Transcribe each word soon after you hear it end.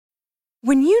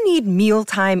When you need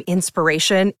mealtime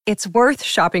inspiration, it's worth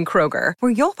shopping Kroger,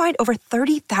 where you'll find over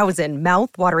 30,000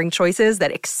 mouth-watering choices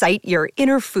that excite your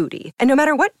inner foodie. And no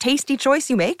matter what tasty choice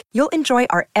you make, you'll enjoy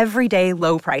our everyday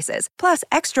low prices, plus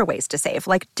extra ways to save,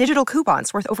 like digital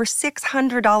coupons worth over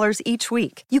 $600 each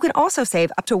week. You can also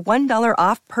save up to $1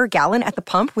 off per gallon at the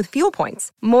pump with fuel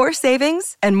points. More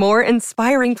savings and more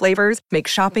inspiring flavors make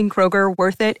shopping Kroger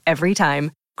worth it every time.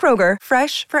 Kroger,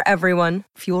 fresh for everyone.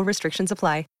 Fuel restrictions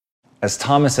apply. As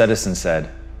Thomas Edison said,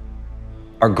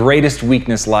 our greatest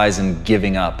weakness lies in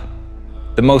giving up.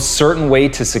 The most certain way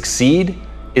to succeed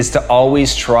is to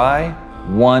always try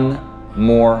one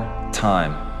more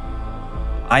time.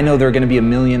 I know there are going to be a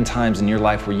million times in your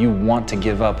life where you want to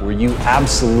give up, where you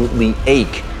absolutely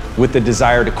ache with the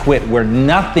desire to quit, where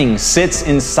nothing sits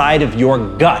inside of your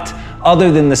gut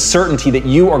other than the certainty that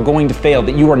you are going to fail,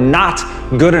 that you are not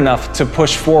good enough to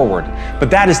push forward. But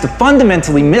that is to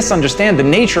fundamentally misunderstand the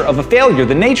nature of a failure.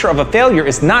 The nature of a failure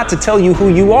is not to tell you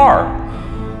who you are.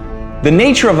 The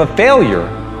nature of a failure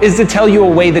is to tell you a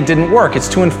way that didn't work. It's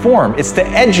to inform, it's to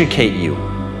educate you,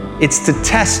 it's to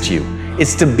test you.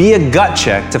 It's to be a gut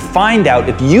check to find out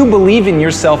if you believe in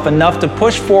yourself enough to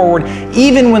push forward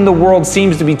even when the world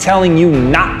seems to be telling you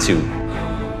not to.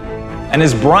 And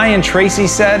as Brian Tracy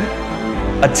said,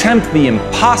 attempt the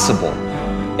impossible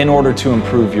in order to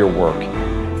improve your work.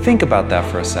 Think about that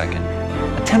for a second.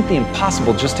 Attempt the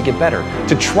impossible just to get better,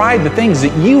 to try the things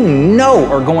that you know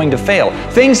are going to fail,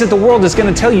 things that the world is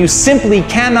going to tell you simply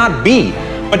cannot be.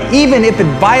 But even if it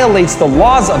violates the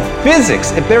laws of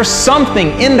physics, if there's something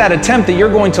in that attempt that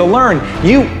you're going to learn,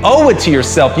 you owe it to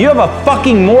yourself. You have a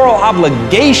fucking moral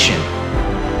obligation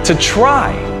to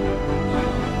try.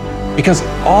 Because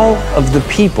all of the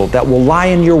people that will lie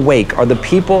in your wake are the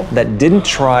people that didn't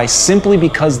try simply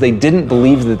because they didn't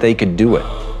believe that they could do it.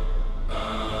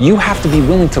 You have to be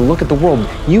willing to look at the world.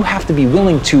 You have to be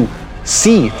willing to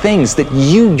see things that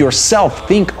you yourself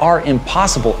think are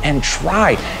impossible and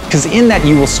try, because in that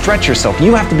you will stretch yourself.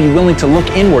 You have to be willing to look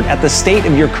inward at the state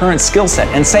of your current skill set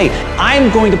and say,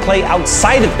 I'm going to play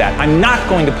outside of that. I'm not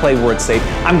going to play where it's safe.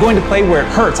 I'm going to play where it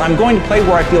hurts. I'm going to play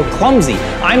where I feel clumsy.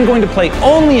 I'm going to play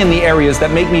only in the areas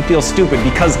that make me feel stupid,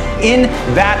 because in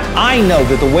that I know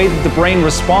that the way that the brain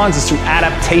responds is through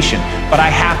adaptation, but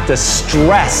I have to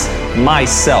stress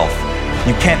myself.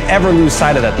 You can't ever lose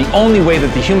sight of that. The only way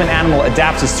that the human animal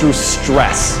adapts is through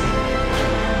stress.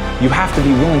 You have to be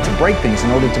willing to break things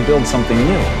in order to build something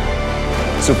new.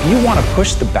 So if you want to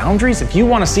push the boundaries, if you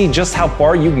want to see just how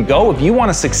far you can go, if you want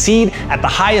to succeed at the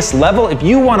highest level, if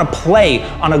you want to play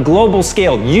on a global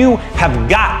scale, you have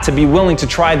got to be willing to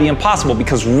try the impossible,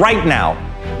 because right now,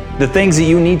 the things that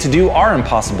you need to do are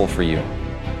impossible for you,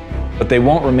 but they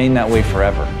won't remain that way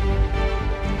forever.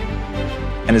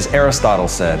 And as Aristotle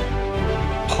said,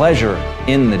 pleasure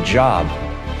in the job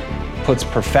puts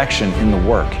perfection in the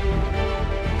work.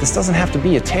 This doesn't have to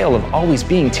be a tale of always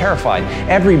being terrified.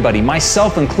 Everybody,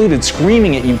 myself included,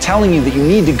 screaming at you, telling you that you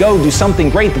need to go do something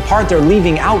great. The part they're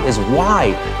leaving out is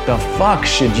why the fuck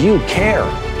should you care?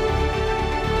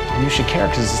 You should care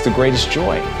because it's the greatest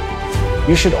joy.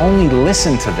 You should only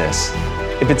listen to this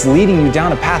if it's leading you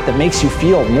down a path that makes you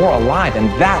feel more alive, and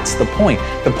that's the point.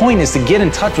 The point is to get in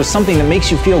touch with something that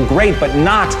makes you feel great, but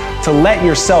not to let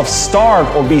yourself starve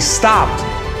or be stopped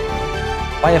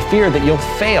by a fear that you'll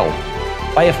fail,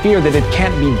 by a fear that it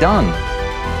can't be done.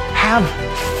 Have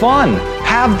fun.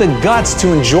 Have the guts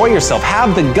to enjoy yourself.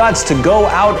 Have the guts to go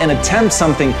out and attempt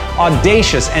something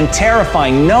audacious and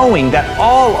terrifying, knowing that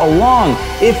all along,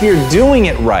 if you're doing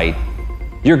it right,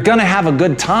 you're gonna have a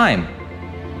good time.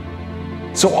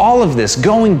 So all of this,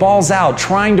 going balls out,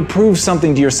 trying to prove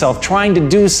something to yourself, trying to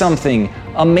do something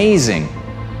amazing,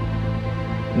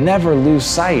 never lose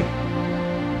sight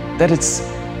that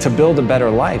it's to build a better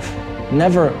life.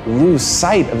 Never lose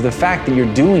sight of the fact that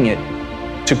you're doing it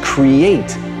to create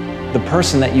the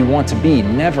person that you want to be.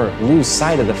 Never lose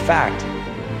sight of the fact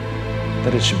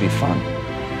that it should be fun.